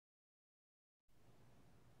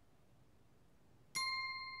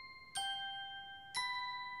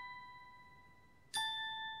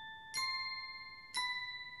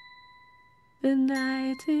The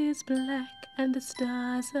night is black and the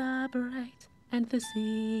stars are bright, and the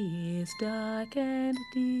sea is dark and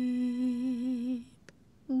deep.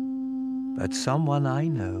 But someone I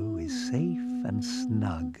know is safe and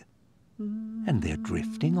snug, and they're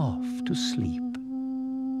drifting off to sleep.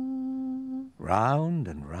 Round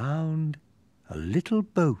and round, a little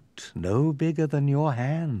boat no bigger than your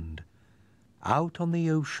hand, out on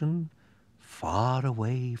the ocean, far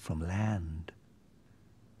away from land.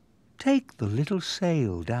 Take the little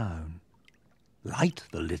sail down, light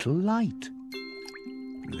the little light.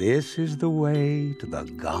 This is the way to the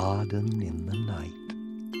garden in the night.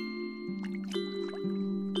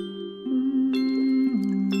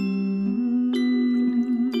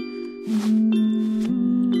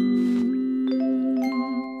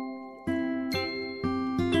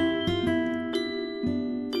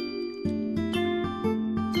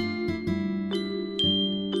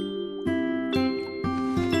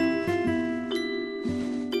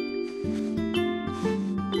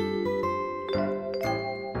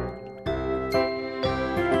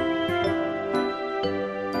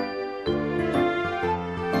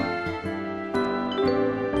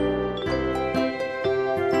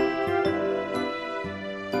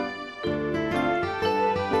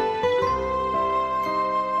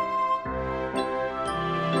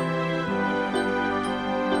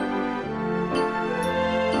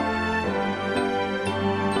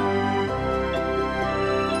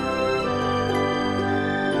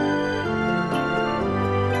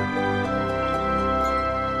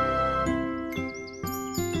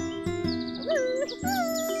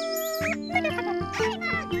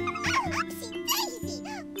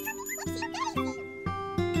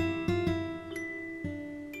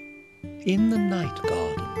 In the night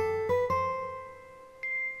garden.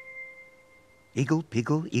 Iggle,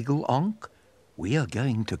 piggle, iggle, onk, we are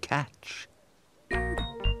going to catch the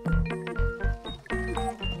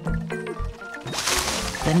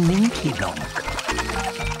ninky donk.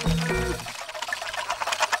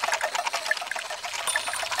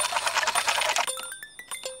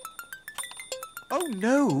 Oh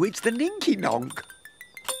no, it's the ninky nonk.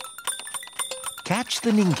 Catch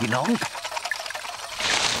the ninky nonk.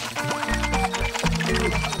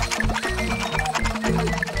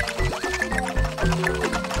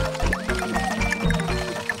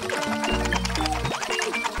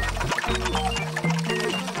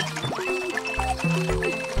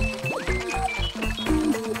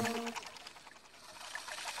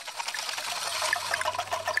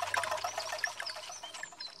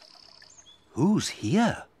 Who's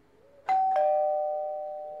here?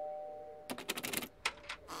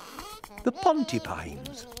 The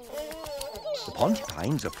Pontipines. The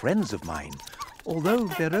Pontipines are friends of mine, although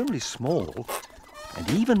they're only small, and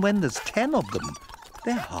even when there's 10 of them,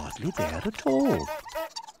 they're hardly there at all.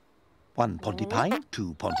 1 Pontipine,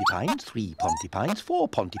 2 Pontipines, 3 Pontipines, 4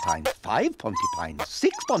 Pontipines, 5 Pontipines,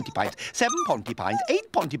 6 Pontipines, 7 Pontipines,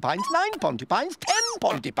 8 Pontipines, 9 Pontipines, 10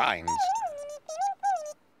 Pontipines.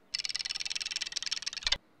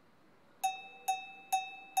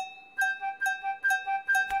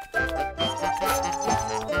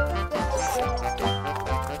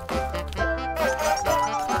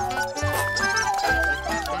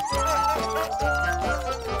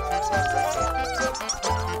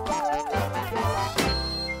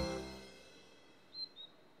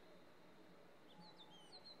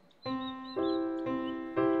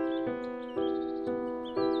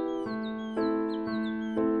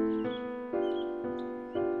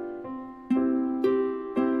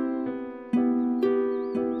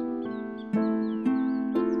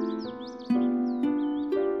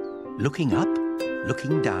 Looking up,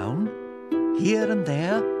 looking down, here and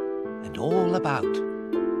there, and all about.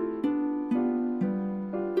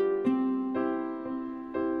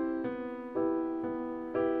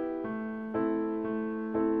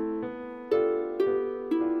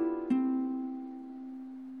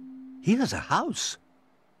 Here's a house.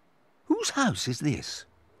 Whose house is this?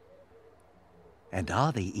 And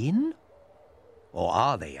are they in, or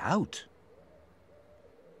are they out?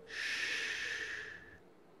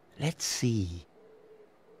 Let's see.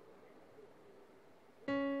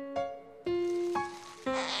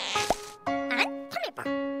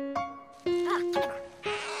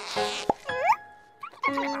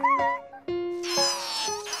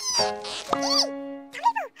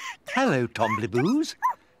 Hello, Tombliboos.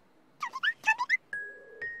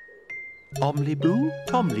 Omliboo,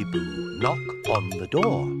 Tombliboo, knock on the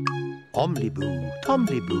door. Omliboo,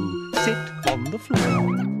 Tombliboo, sit on the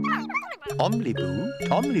floor. Omliboo,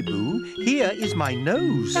 Tombliboo, here is my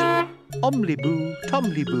nose. Omliboo,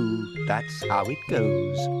 Tombliboo, that's how it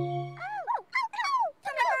goes.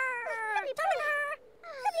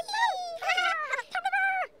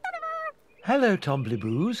 Hello,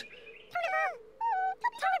 Tombliboos.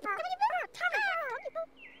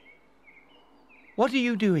 What are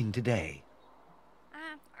you doing today?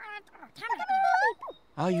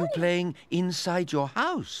 Are you playing inside your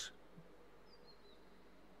house?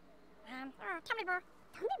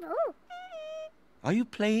 Are you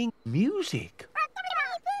playing music?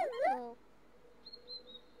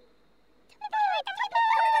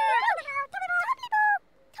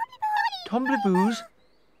 Tombliboos,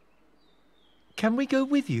 can we go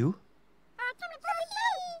with you?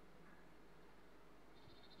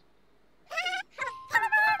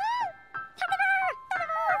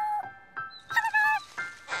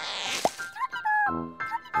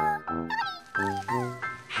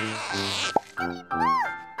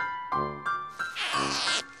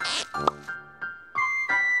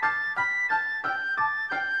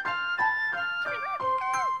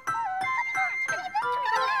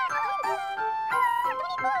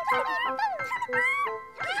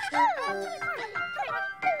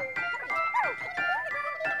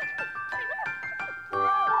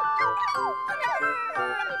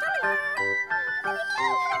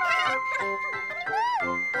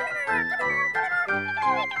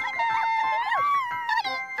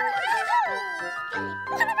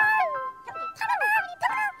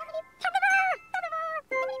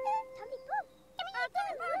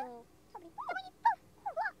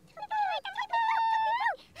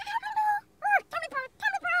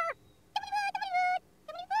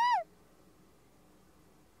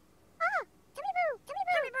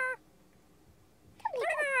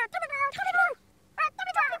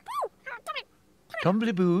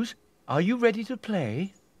 Tombliboos, are you ready to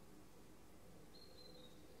play?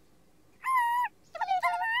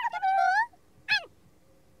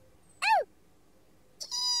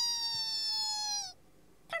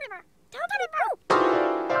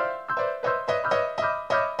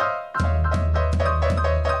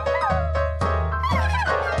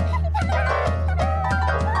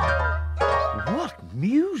 What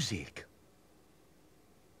music!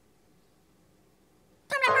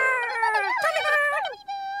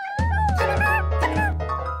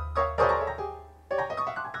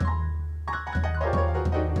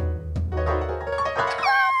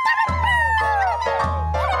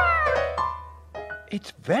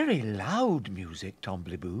 It's very loud music,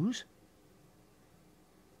 Tombliboos.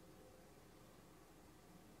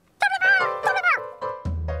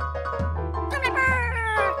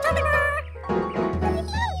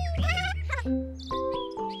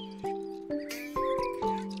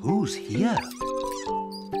 Who's here?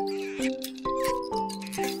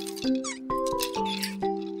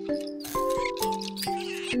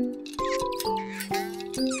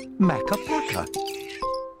 Macca-Pacca.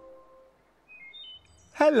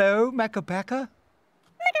 Hello, Macca-Pacca.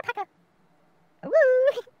 Macca-Pacca.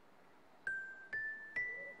 Woo!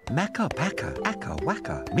 Macca-Pacca,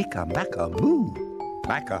 acca-wacca, micca-macca-moo.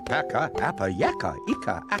 Macca-Pacca, appa-yacca,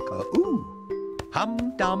 icka-acca-oo.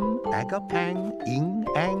 Hum-dum, aga-pang,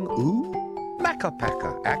 ing-ang-oo.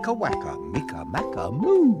 Macca-Pacca, acca-wacca,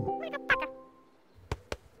 micca-macca-moo. Macca-Pacca.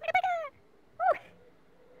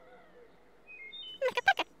 Macca-Pacca. Woo!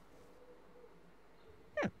 Macca-Pacca.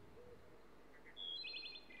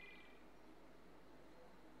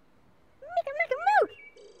 Micca-Macca-moo.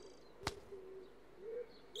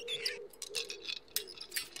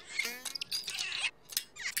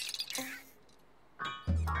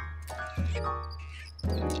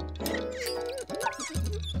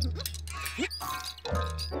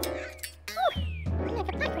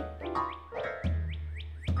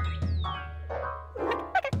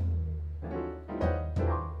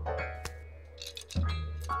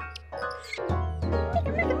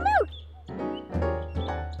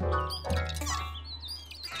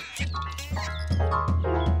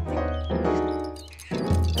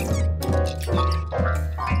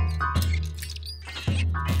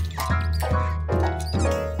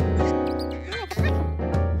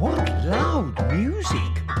 What loud music!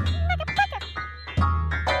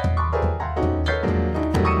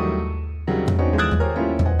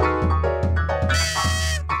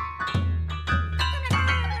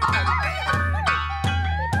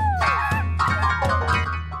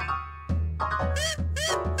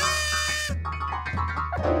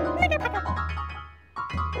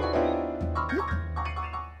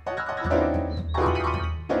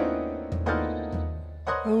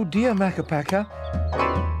 Oh dear, Macca-Pacca.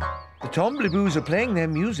 The Tombliboos are playing their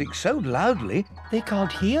music so loudly they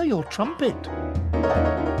can't hear your trumpet.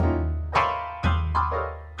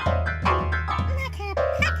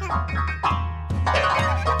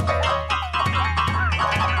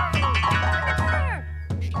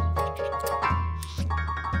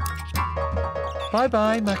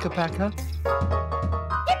 Bye-bye, Macapaca.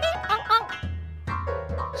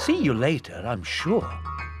 See you later, I'm sure.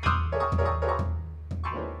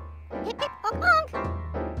 Hip, hip, honk, honk.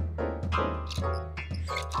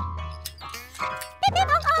 Hip, hip,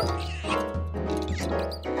 honk, honk.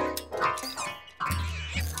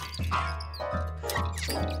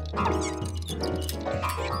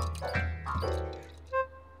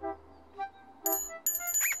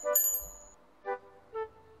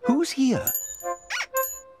 Who's here?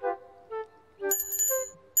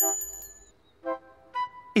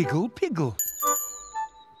 Iggle Piggle.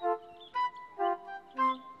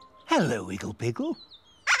 Hello, Iggle Piggle.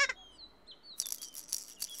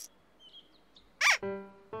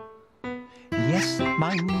 Yes,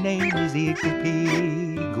 my name is Iggle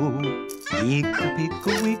Piggle. Iggle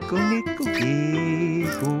Piggle, wiggle, nickle,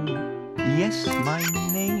 giggle. Yes, my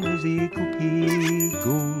name is Iggle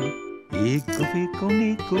Piggle. Iggle Piggle,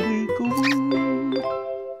 nickle, wiggle, woo.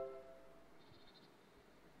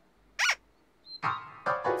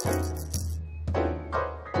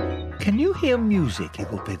 Can you hear music,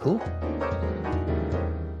 Iggle Piggle?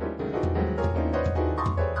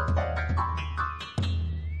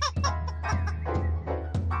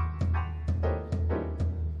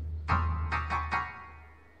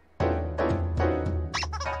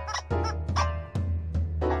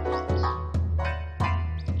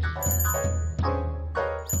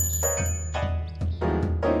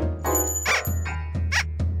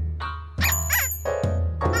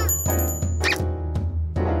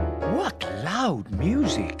 What loud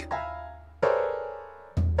music!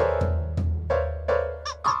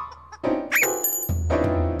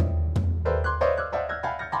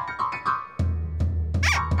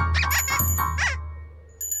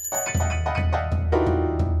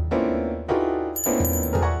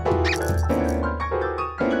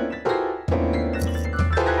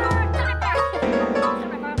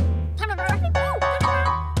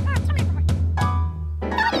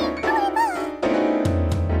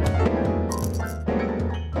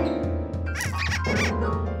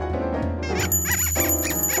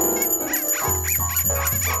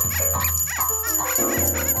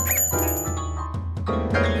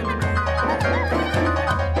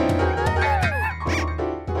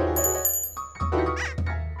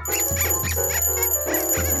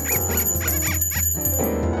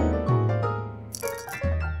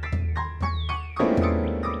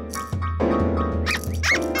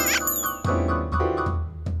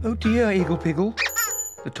 Oh dear, Iggle Piggle.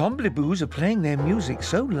 The Tombliboos are playing their music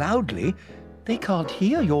so loudly they can't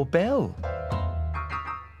hear your bell.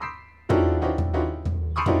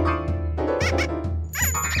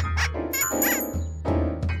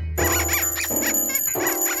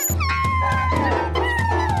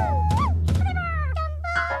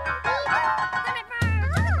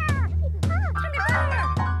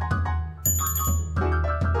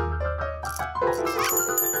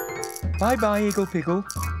 Bye-bye, Iggle Piggle.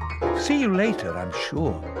 See you later, I'm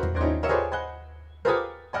sure.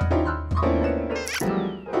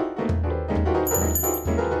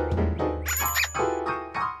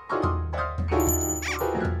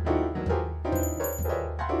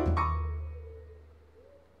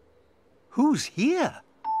 Who's here?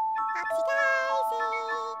 Upsy daisy,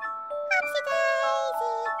 upsy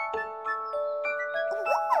daisy.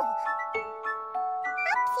 Ooh.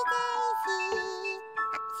 Upsy daisy,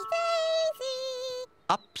 upsy daisy.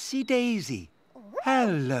 Upsy Daisy.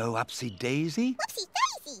 Hello, Upsy Daisy. Upsy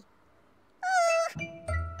daisy. Oh.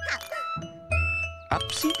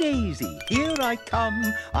 Upsy Daisy, here I come.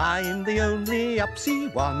 I'm the only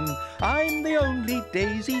Upsy one. I'm the only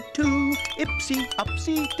Daisy too. Ipsy,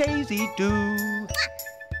 Upsy Daisy do.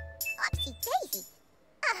 Upsy daisy.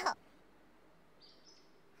 Oh.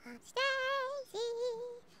 Upsy daisy,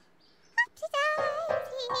 upsy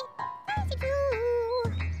daisy, daisy blue.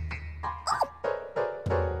 Oh.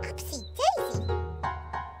 Upsy daisy.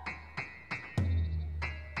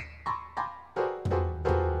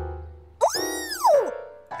 Ooh.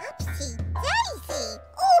 Upsy daisy.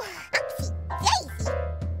 Oh, upsy daisy.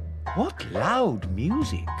 What loud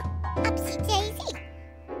music. Upsy daisy.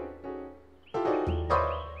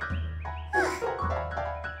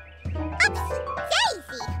 Upsy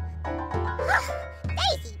daisy.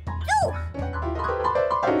 Daisy blue.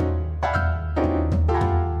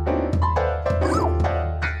 Oh.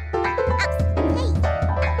 Upsy daisy.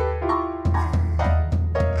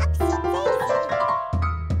 Upsy daisy.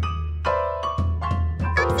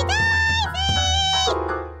 Upsy daisy.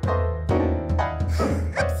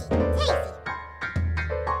 Upsy daisy.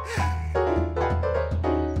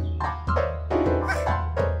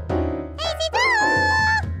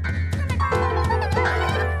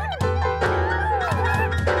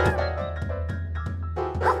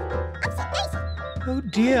 Oh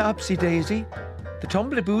dear, Upsy Daisy. The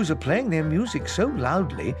Tombliboos are playing their music so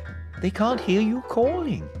loudly they can't hear you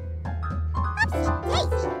calling. Upsy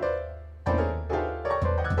Daisy.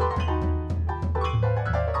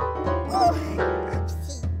 Ooh,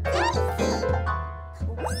 Upsy Daisy.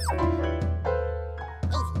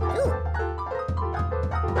 Daisy too. Upsy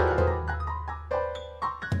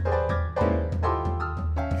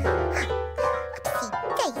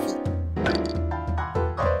Daisy.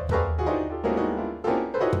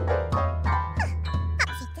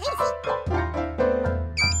 Upsy Daisy.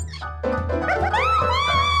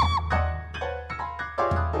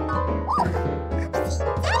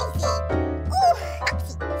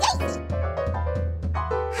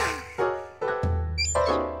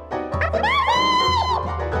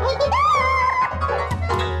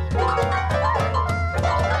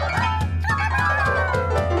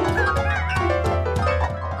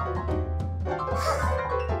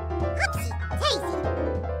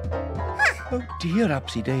 Oh dear,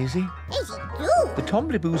 Upsy Daisy. Daisy too. The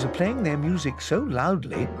Tombliboos are playing their music so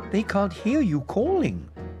loudly they can't hear you calling,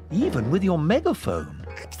 even with your megaphone.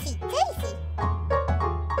 Upsy Daisy.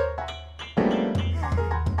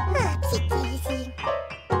 Upsy Daisy.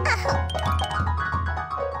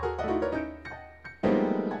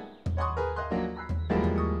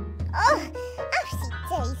 Oh, Upsy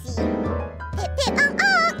Daisy. Pip pip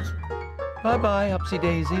Bye-bye, Upsy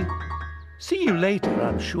Daisy. See you later,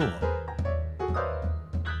 I'm sure.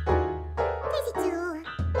 Daisy too.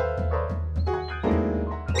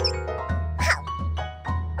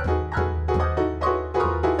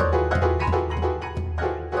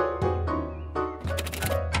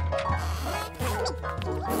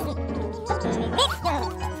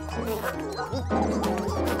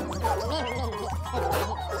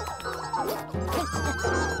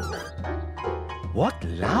 What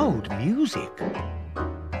loud music!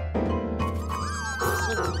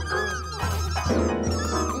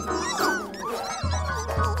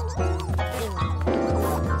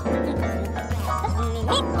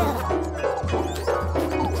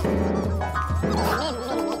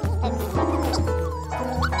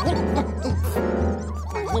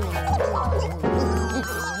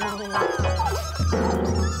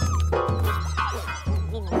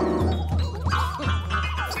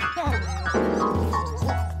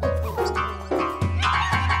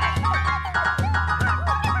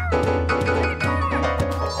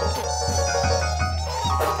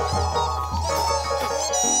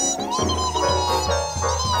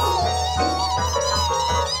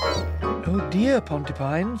 Oh dear,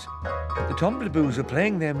 Pontipines. The Tombliboos are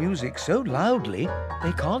playing their music so loudly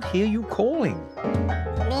they can't hear you calling.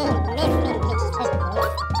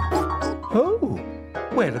 Oh,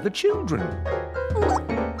 where are the children?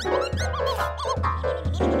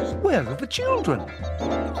 Where are the children?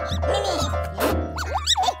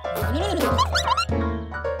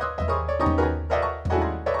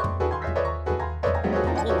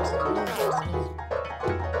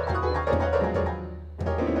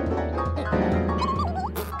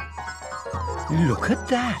 Look at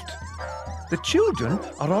that! The children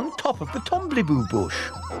are on top of the Tombliboo bush.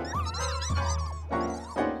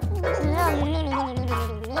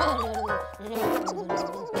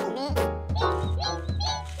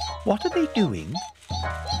 What are they doing?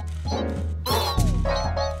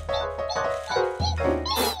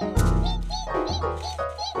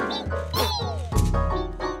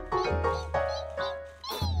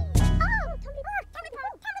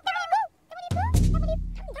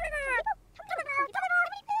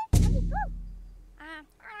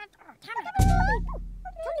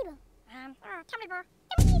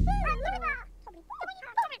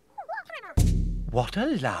 What a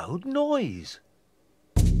loud noise!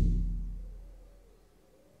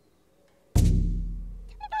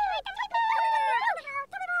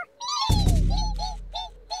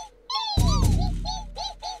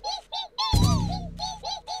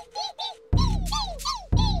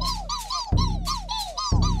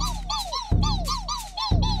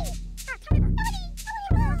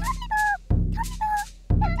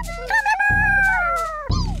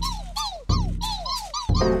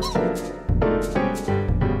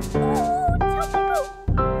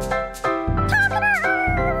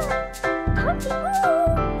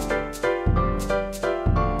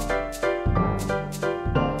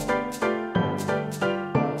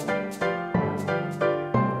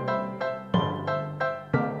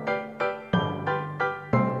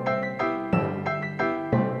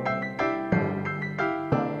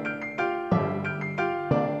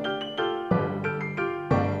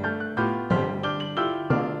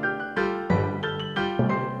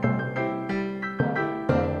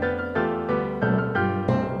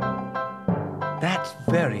 That's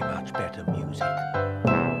very much better music.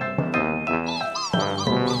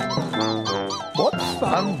 What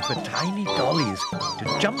fun for tiny dollies to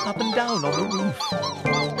jump up and down on the roof.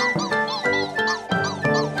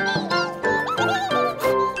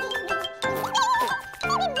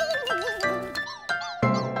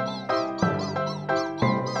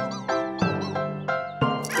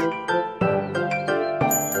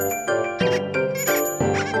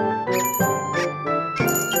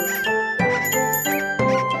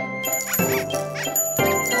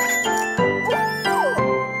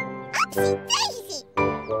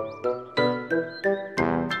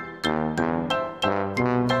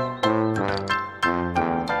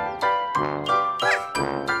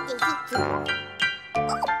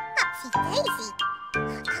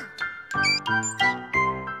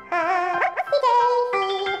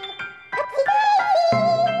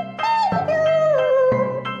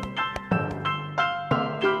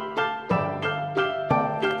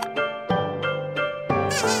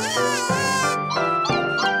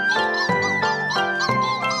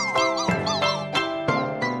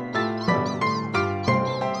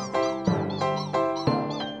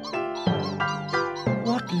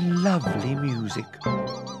 Lovely music.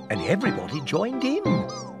 And everybody joined in.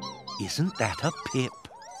 Isn't that a pip?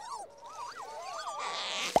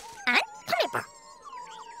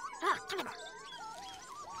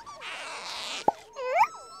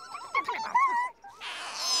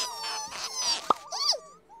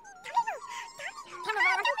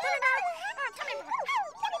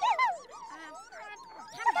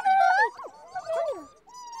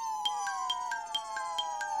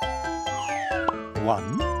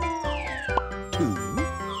 One, 2,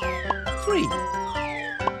 3,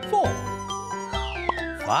 4,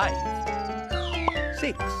 5,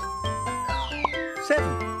 6,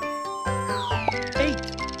 7, 8.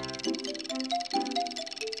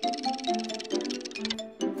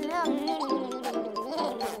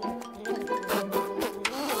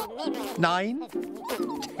 Nine,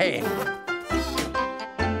 10.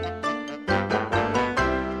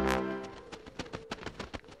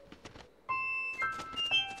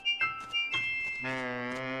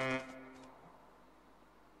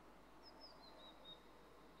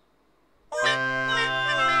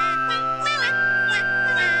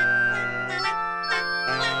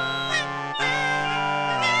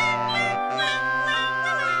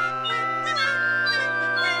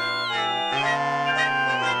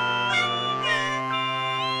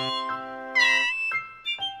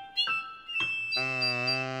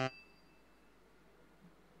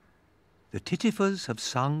 The Tittifers have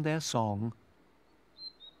sung their song.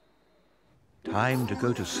 Time to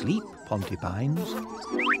go to sleep, Pontipines.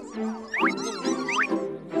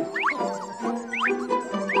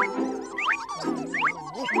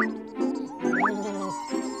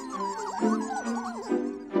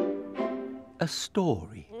 A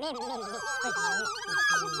story.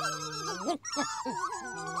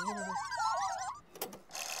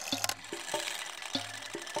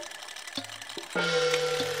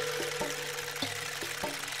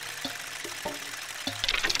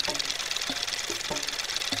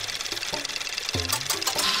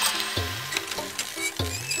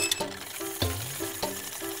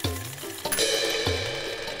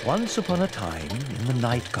 Once upon a time, in the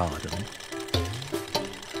night garden,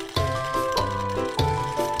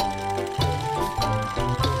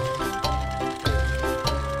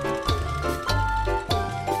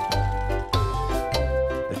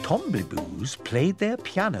 the Tombliboos played their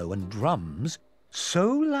piano and drums so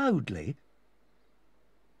loudly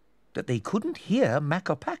that they couldn't hear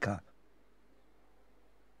Macca-Pacca.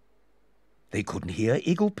 They couldn't hear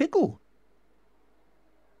Iggle-Piggle.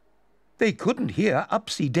 They couldn't hear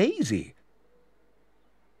Upsy-Daisy.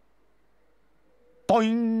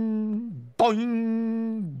 Boing,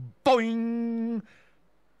 boing, boing.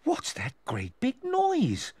 What's that great big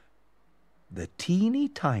noise? The teeny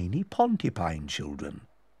tiny Pontipine children.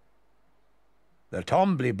 The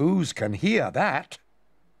Tombliboos can hear that.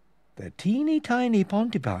 The teeny tiny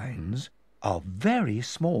Pontipines are very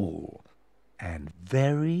small and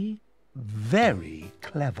very, very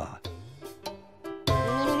clever.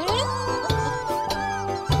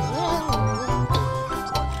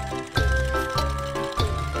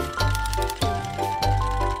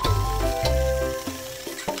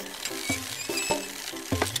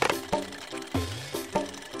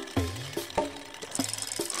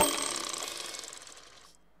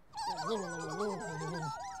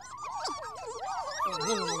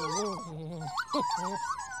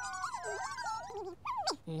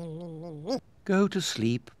 Go to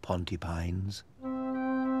sleep, Pontipines.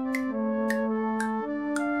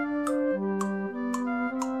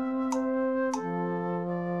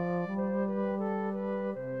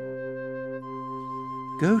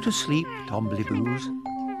 Go to sleep, Tombliboos.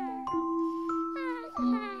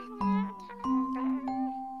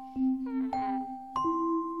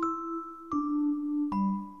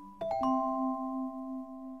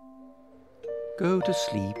 Go to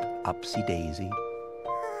sleep, Upsy Daisy.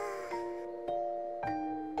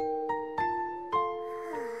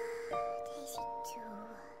 Daisy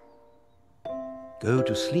too. Go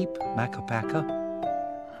to sleep, Macapaca.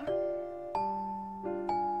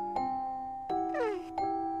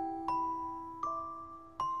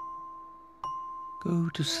 Go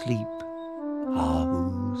to sleep,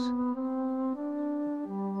 Hahoos.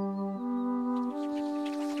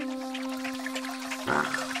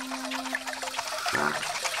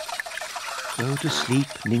 Go to sleep,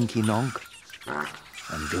 Ninky Nonk,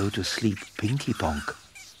 and go to sleep, Pinky Ponk.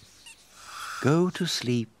 Go to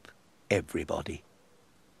sleep, everybody.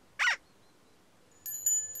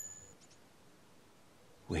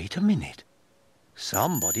 Wait a minute.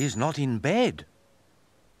 Somebody's not in bed.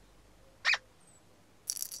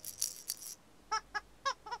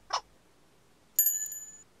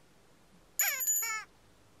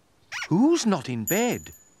 Who's not in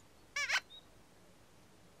bed?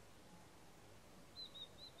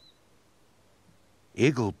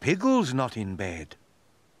 Iggle Piggle's not in bed.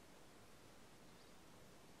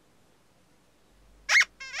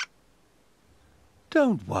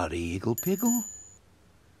 Don't worry, Iggle Piggle.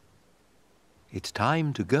 It's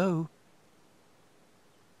time to go.